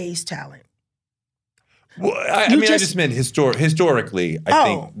today's talent? Well, I just meant historically. I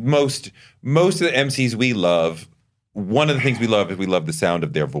think most of the MCs we love, one of the things we love is we love the sound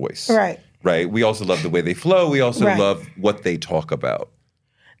of their voice. Right. Right. We also love the way they flow. We also love what they talk about.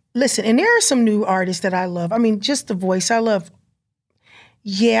 Listen, and there are some new artists that I love. I mean, just the voice. I love.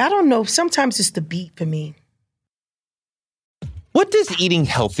 Yeah, I don't know. Sometimes it's the beat for me. What does eating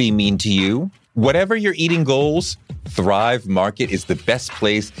healthy mean to you? Whatever your eating goals, Thrive Market is the best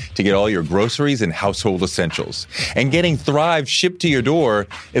place to get all your groceries and household essentials. And getting Thrive shipped to your door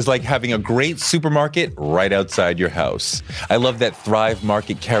is like having a great supermarket right outside your house. I love that Thrive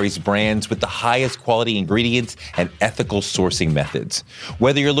Market carries brands with the highest quality ingredients and ethical sourcing methods.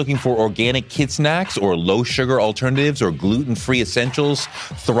 Whether you're looking for organic kid snacks or low-sugar alternatives or gluten-free essentials,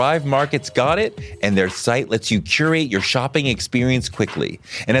 Thrive Market's got it, and their site lets you curate your shopping experience quickly.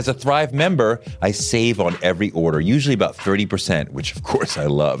 And as a Thrive member, I save on every order, usually about 30%, which of course I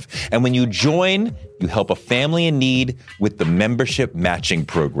love. And when you join, you help a family in need with the membership matching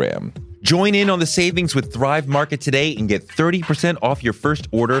program. Join in on the savings with Thrive Market today and get 30% off your first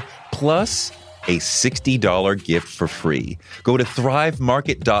order plus a $60 gift for free. Go to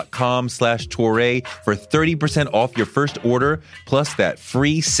thrivemarket.com/Toure for 30% off your first order plus that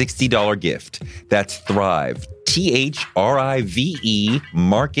free $60 gift. That's Thrive, THRIVE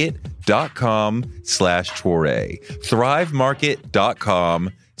market.com/Toure.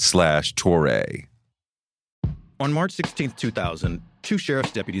 thrivemarket.com/Toure. On March 16, 2000, 2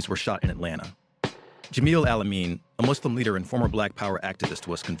 sheriff's deputies were shot in Atlanta. Jamil Al-Amin, a Muslim leader and former Black Power activist,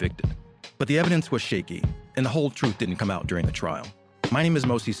 was convicted. But the evidence was shaky, and the whole truth didn't come out during the trial. My name is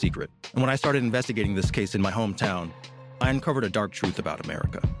Mosi Secret, and when I started investigating this case in my hometown, I uncovered a dark truth about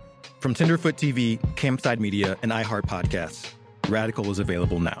America. From Tenderfoot TV, Campside Media, and iHeart Podcasts, Radical is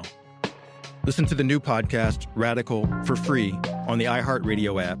available now. Listen to the new podcast, Radical, for free on the iHeart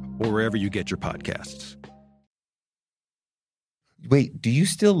Radio app or wherever you get your podcasts. Wait, do you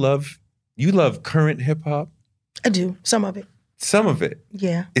still love current hip hop? I do, some of it. Some of it?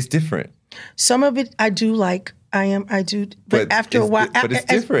 Yeah. It's different. Some of it I do like. But after a while. But it's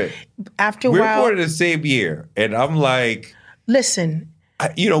different. After a while. We're born in the same year. And I'm like. Listen.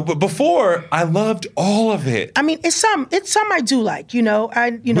 But before, I loved all of it. I mean, it's some I do like, Who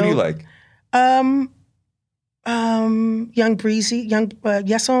do you like? Young Breezy,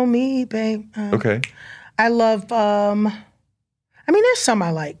 Yes on Me, babe. Okay. I love, there's some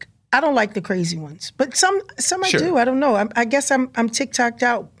I like. I don't like the crazy ones, but some I do. I don't know. I guess I'm TikToked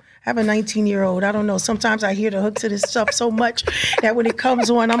out. I have a 19-year-old. I don't know. Sometimes I hear the hooks of this stuff so much that when it comes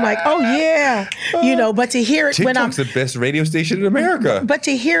on, I'm like, oh yeah, But to hear it when I'm TikTok's the best radio station in America. But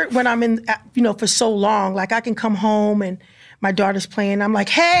to hear it when I'm in, for so long, like I can come home and my daughter's playing. I'm like,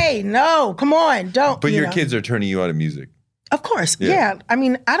 hey, no, come on, don't. But your kids are turning you on to music. Of course, yeah. I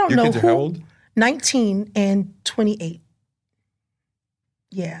mean, I don't know your kids are how old? 19 and 28.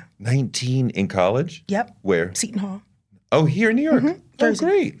 Yeah. 19 in college? Yep. Where? Seton Hall. Oh, here in New York? Mm-hmm. Oh,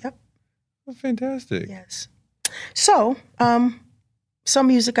 great. Yep. Oh, fantastic. Yes. So, some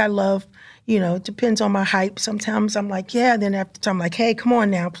music I love, it depends on my hype. Sometimes I'm like, then after I'm like, hey, come on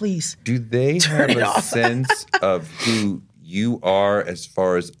now, please. Do they have a sense of who you are as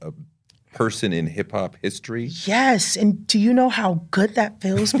far as a person in hip hop history? Yes. And do you know how good that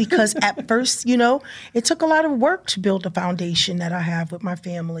feels? Because at first, you know, it took a lot of work to build the foundation that I have with my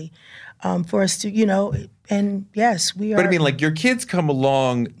family, for us to, you know, and yes, we are. But I mean, like, your kids come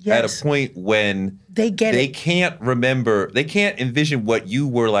along at a point when they get they it. can't remember, they can't envision what you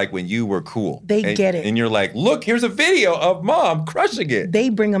were like when you were cool. They get it. And you're like, look, here's a video of mom crushing it. They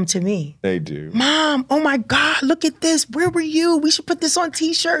bring them to me. They do. Mom, oh my God, look at this. Where were you? We should put this on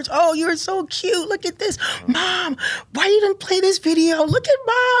t-shirts. Oh, you're so cute. Look at this. Mom, why you didn't play this video? Look at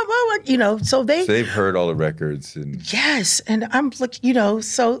mom. Oh my, you know, so they've heard all the records. And yes. And I'm like, you know,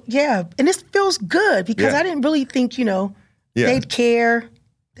 so yeah. And this feels good because I didn't really think, you know, they'd care.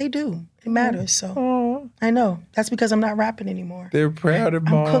 They do. It matters. So I know. That's because I'm not rapping anymore. They're proud of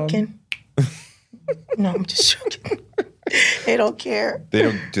mom. I'm cooking. No, I'm just joking. They don't care.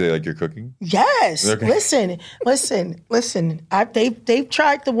 Do they like your cooking? Yes. Okay. Listen. They've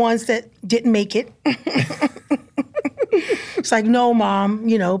tried the ones that didn't make it. It's like, no, mom,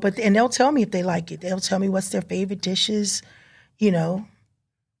 you know, and they'll tell me if they like it. They'll tell me what's their favorite dishes, you know.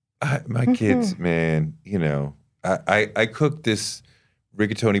 My kids, man, you know, I cook this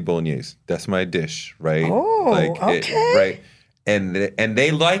rigatoni bolognese. That's my dish, right? Oh, okay. Right. And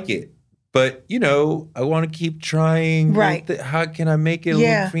they like it. But, you know, I want to keep trying. Right. How can I make it a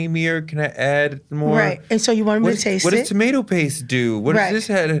little creamier? Can I add more? Right. And so you want me to taste it? What does tomato paste do? What does this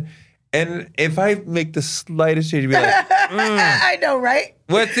have? And if I make the slightest change, you'd be like, I know, right?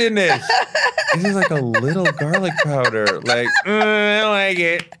 What's in this? This is like a little garlic powder. Like, I don't like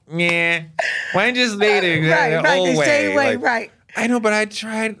it. Yeah. Why don't you just leave it the old the way? same way, like, right. I know, but I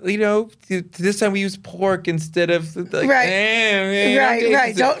tried, you know, this time we use pork instead of like,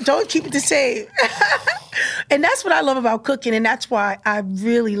 right. Don't keep it the same. And that's what I love about cooking. And that's why I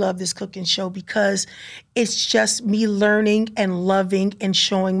really love this cooking show, because it's just me learning and loving and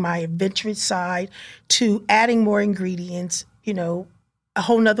showing my adventurous side to adding more ingredients, you know, a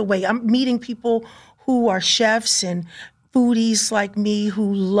whole nother way. I'm meeting people who are chefs and foodies like me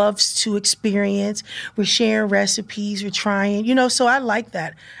who loves to experience. We're sharing recipes, we're trying, you know, so I like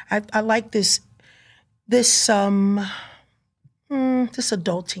that. I like this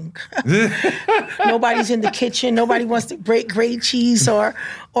adulting. Nobody's in the kitchen. Nobody wants to break grate cheese or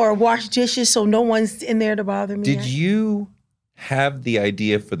wash dishes, so no one's in there to bother me. Did you have the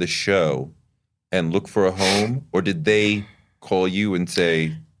idea for the show and look for a home, or did they call you and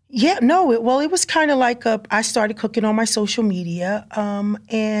say... Yeah, no. It was kind of like I started cooking on my social media, and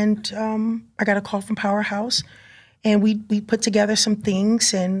I got a call from Powerhouse, and we put together some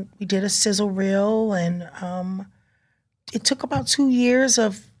things, and we did a sizzle reel, and it took about 2 years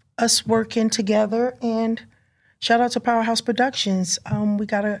of us working together. And shout out to Powerhouse Productions. We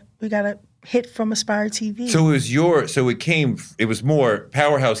got a hit from Aspire TV. So it was more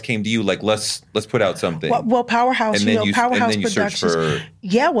Powerhouse came to you like, let's put out something. Well, Powerhouse, Powerhouse Productions.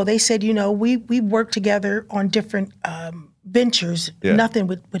 Yeah, well, they said, you know, we worked together on different ventures, nothing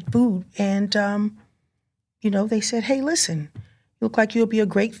with food. And, you know, they said, hey, listen, you look like you'll be a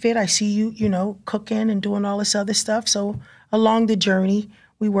great fit. I see you, you know, cooking and doing all this other stuff. So along the journey,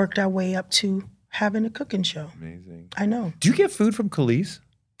 we worked our way up to having a cooking show. Amazing. I know. Do you get food from Khalees?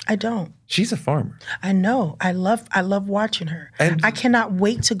 I don't. She's a farmer. I know. I love watching her. And I cannot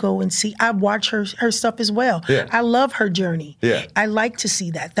wait to go and see. I watch her stuff as well. Yeah. I love her journey. Yeah. I like to see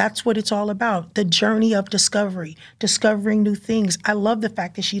that. That's what it's all about. The journey of discovery, discovering new things. I love the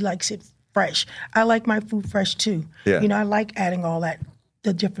fact that she likes it fresh. I like my food fresh too. Yeah. You know, I like adding all that,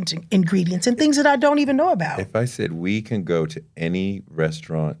 the different ingredients and things that I don't even know about. If I said we can go to any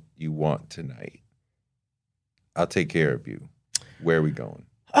restaurant you want tonight, I'll take care of you. Where are we going?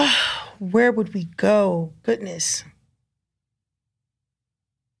 Oh, where would we go? Goodness.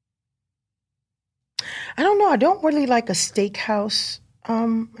 I don't know. I don't really like a steakhouse.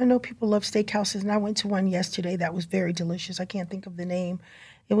 I know people love steakhouses, and I went to one yesterday that was very delicious. I can't think of the name.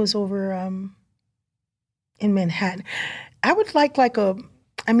 It was over in Manhattan. I would like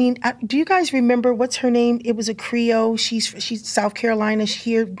do you guys remember, what's her name? It was a Creole. She's South Carolina. She's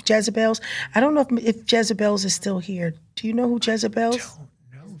here, Jezebel's. I don't know if Jezebel's is still here. Do you know who Jezebel's?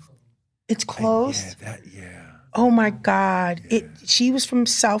 It's closed? Oh, my God. She was from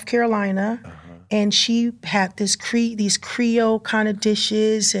South Carolina, and she had these Creole kind of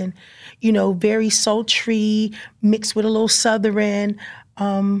dishes and, you know, very sultry, mixed with a little Southern,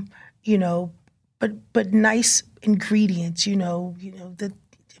 you know, but nice ingredients, it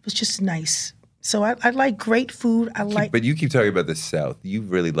was just nice. So I like great food. But you keep talking about the South. You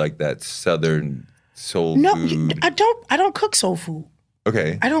really like that Southern soul food. No, I don't cook soul food.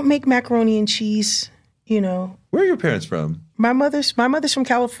 Okay. I don't make macaroni and cheese. you know. Where are your parents from? My mother's from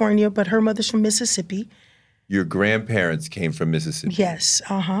California, but her mother's from Mississippi. Your grandparents came from Mississippi. Yes.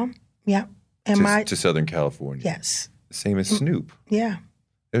 Yeah. And to Southern California. Yes. Same as Snoop. Yeah.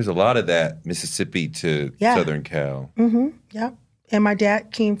 There's a lot of that Mississippi to Southern Cal. Yeah. And my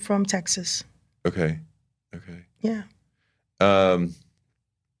dad came from Texas. Okay. Yeah.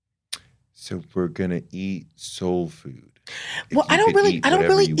 So we're gonna eat soul food. Well, I don't really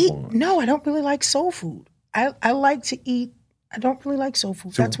eat. Want. No, I don't really like soul food. I like to eat. I don't really like soul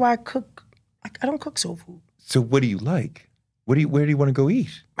food. That's why I cook. I don't cook soul food. So what do you like? Where do you want to go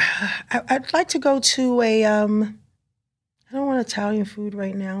eat? I'd like to go to a. I don't want Italian food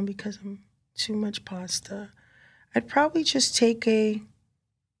right now because I'm too much pasta. I'd probably just take a.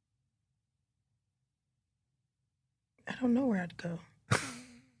 I don't know where I'd go.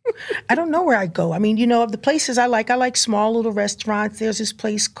 I don't know where I'd go. I mean, you know, of the places I like small little restaurants. There's this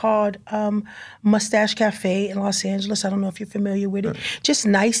place called Mustache Cafe in Los Angeles. I don't know if you're familiar with it. Just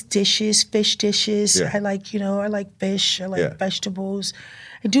nice dishes, fish dishes. Yeah. I like fish. I like vegetables.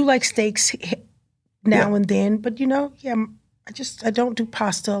 I do like steaks now and then, but you know, I don't do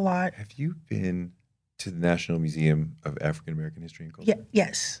pasta a lot. Have you been to the National Museum of African American History and Culture? Yeah,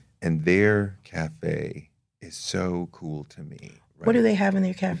 yes. And their cafe is so cool to me. Right? What do they have in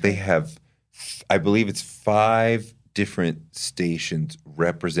their cafe? They have, I believe it's 5 different stations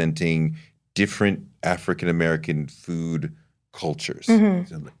representing different African American food cultures.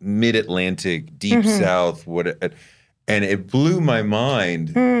 So Mid-Atlantic, Deep South, and it blew my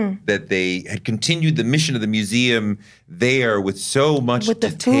mind that they had continued the mission of the museum there with so much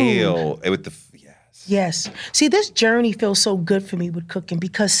detail. With the Yes. See, this journey feels so good for me with cooking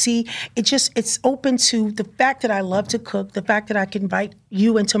because, see, it's open to the fact that I love to cook, the fact that I can invite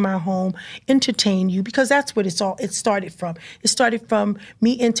you into my home, entertain you, because that's what it started from. It started from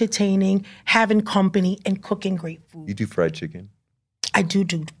me entertaining, having company, and cooking great food. You do fried chicken? I do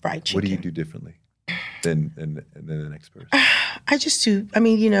fried chicken. What do you do differently than the next person? I just do. I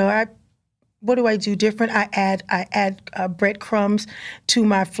mean, you know, what do I do different? I add breadcrumbs to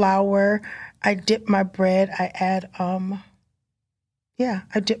my flour. I dip my bread. I add, I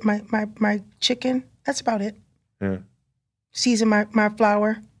dip my chicken. That's about it. Yeah. Season my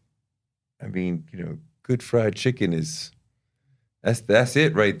flour. I mean, you know, good fried chicken that's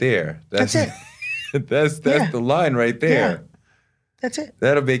it right there. That's it. that's the line right there. Yeah. That's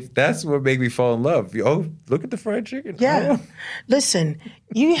it. That's what made me fall in love. Oh, look at the fried chicken. Yeah. Oh. Listen,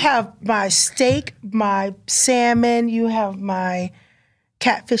 you have my steak, my salmon, you have my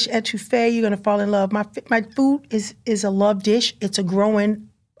catfish etouffee, you're gonna fall in love. My food is a love dish. It's a growing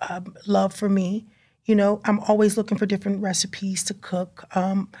love for me. You know, I'm always looking for different recipes to cook.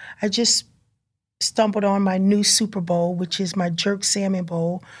 I just stumbled on my new Super Bowl, which is my jerk salmon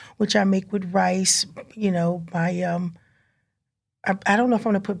bowl, which I make with rice. You know, my I don't know if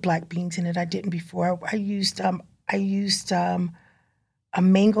I'm gonna put black beans in it. I didn't before. I used a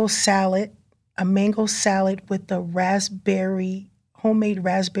mango salad with the homemade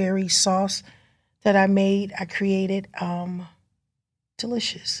raspberry sauce that I created.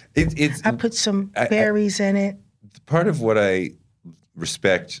 Delicious. I put some berries in it. Part of what I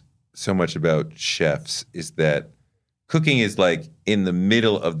respect so much about chefs is that cooking is like in the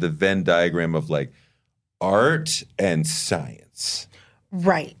middle of the Venn diagram of like art and science.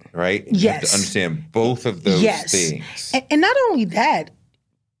 Right. Right? Yes. You have to understand both of those things. And not only that,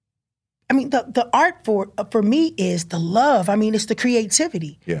 I mean, the art for me is the love. I mean, it's the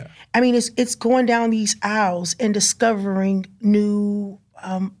creativity. Yeah. I mean, it's going down these aisles and discovering new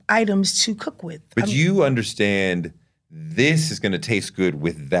items to cook with. But you understand this is going to taste good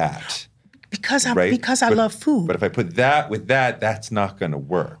with that. Because I love food. But if I put that with that, that's not going to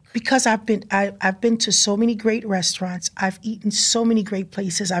work. Because I've been to so many great restaurants. I've eaten so many great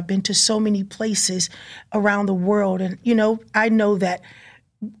places. I've been to so many places around the world, and you know, I know that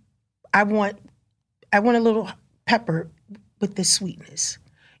I want a little pepper with this sweetness,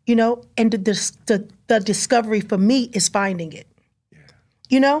 you know, and the discovery for me is finding it. Yeah.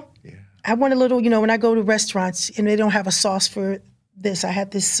 You know? Yeah. I want a little, you know, when I go to restaurants and they don't have a sauce for this. I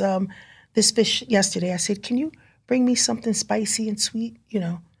had this fish yesterday. I said, "Can you bring me something spicy and sweet?" You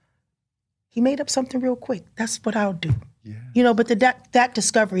know. He made up something real quick. That's what I'll do. Yeah. You know, but that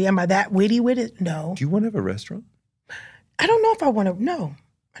discovery, am I that witty with it? No. Do you want to have a restaurant? I don't know if I want to. No.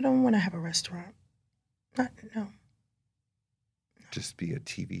 I don't want to have a restaurant. No. Just be a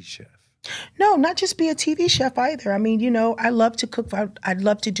TV chef. No, not just be a TV chef either. I mean, you know, I love to cook. I'd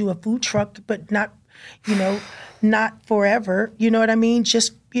love to do a food truck, but not, you know, not forever. You know what I mean?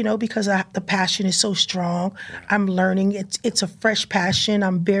 Just because the passion is so strong. I'm learning. It's a fresh passion.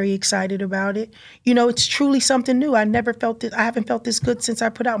 I'm very excited about it. It's truly something new. I never felt it. I haven't felt this good since I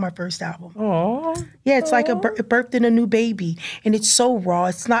put out my first album. Aww. Yeah, it's like it birthed in a new baby. And it's so raw.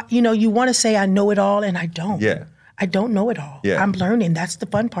 It's not, you want to say I know it all, and I don't. Yeah. I don't know it all. Yeah. I'm learning. That's the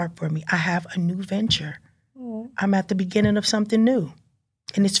fun part for me. I have a new venture. I'm at the beginning of something new.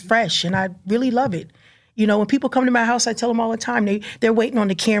 And it's fresh, and I really love it. When people come to my house, I tell them all the time, they're waiting on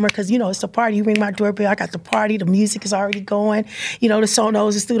the camera because, it's a party. You ring my doorbell, I got the party, the music is already going. The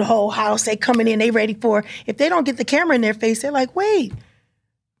Sonos is through the whole house. They coming in, they ready for, if they don't get the camera in their face, they're like, wait,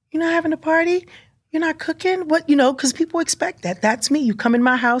 you're not having a party? You're not cooking? What, because people expect that. That's me. You come in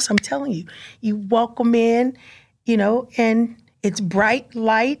my house, I'm telling you. You welcome in, and it's bright,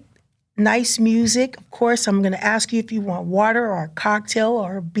 light, nice music. Of course, I'm going to ask you if you want water or a cocktail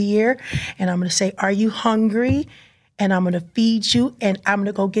or a beer. And I'm going to say, are you hungry? And I'm going to feed you. And I'm going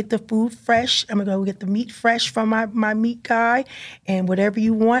to go get the food fresh. I'm going to go get the meat fresh from my meat guy. And whatever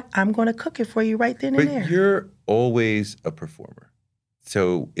you want, I'm going to cook it for you right then and there. But you're always a performer.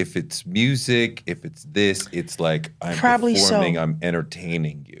 So if it's music, if it's this, it's like I'm Probably performing, so. I'm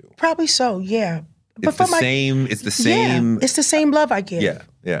entertaining you. Probably so, yeah. It's the same. It's the same. Yeah, it's the same love I give.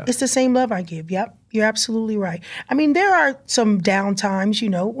 Yeah. It's the same love I give. Yep, you're absolutely right. I mean, there are some down times,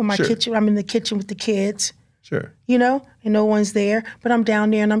 when my kitchen, I'm in the kitchen with the kids. Sure. And no one's there, but I'm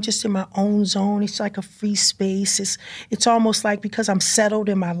down there and I'm just in my own zone. It's like a free space. It's almost like because I'm settled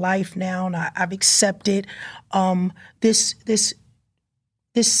in my life now and I've accepted this.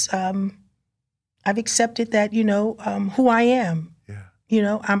 I've accepted that who I am.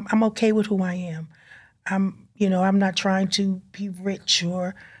 Yeah. I'm okay with who I am. I'm not trying to be rich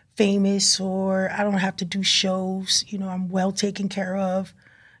or famous, or I don't have to do shows. I'm well taken care of.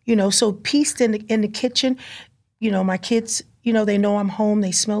 So peace in the kitchen. My kids, they know I'm home.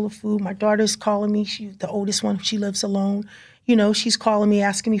 They smell the food. My daughter's calling me. She's the oldest one. She lives alone. She's calling me,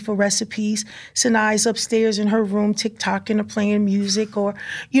 asking me for recipes. Sanai's upstairs in her room, TikToking or playing music, or,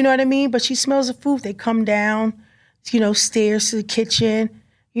 you know what I mean? But she smells the food. They come down, stairs to the kitchen.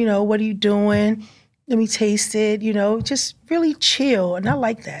 What are you doing? Let me taste it, just really chill. And I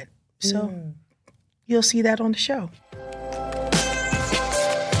like that. So you'll see that on the show.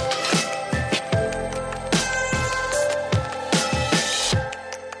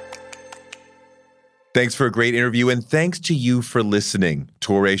 Thanks for a great interview, and thanks to you for listening.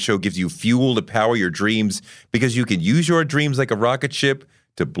 Touré Show gives you fuel to power your dreams because you can use your dreams like a rocket ship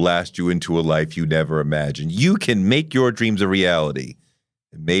to blast you into a life you never imagined. You can make your dreams a reality.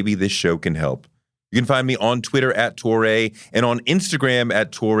 And maybe this show can help. You can find me on Twitter at Touré, and on Instagram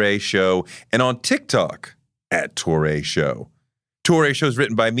at Touré Show, and on TikTok at Touré Show. Touré Show is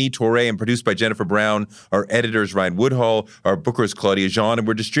written by me, Touré, and produced by Jennifer Brown. Our editor is Ryan Woodhull. Our booker is Claudia Jean, and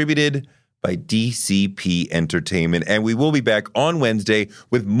we're distributed by DCP Entertainment. And we will be back on Wednesday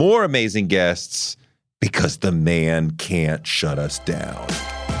with more amazing guests because the man can't shut us down.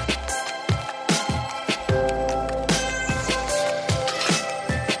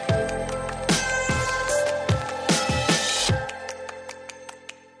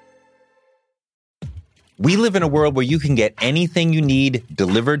 We live in a world where you can get anything you need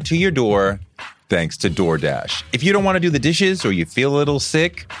delivered to your door thanks to DoorDash. If you don't want to do the dishes or you feel a little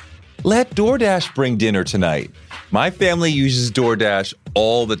sick, let DoorDash bring dinner tonight. My family uses DoorDash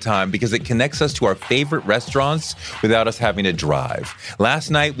all the time because it connects us to our favorite restaurants without us having to drive. Last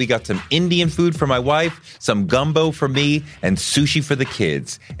night, we got some Indian food for my wife, some gumbo for me, and sushi for the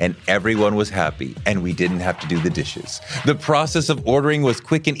kids. And everyone was happy, and we didn't have to do the dishes. The process of ordering was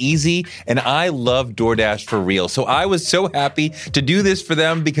quick and easy, and I love DoorDash for real. So I was so happy to do this for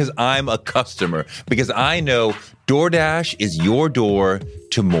them because I'm a customer, because I know DoorDash is your door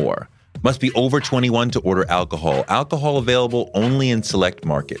to more. Must be over 21 to order alcohol. Alcohol available only in select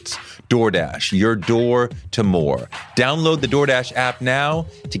markets. DoorDash, your door to more. Download the DoorDash app now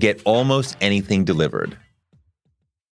to get almost anything delivered.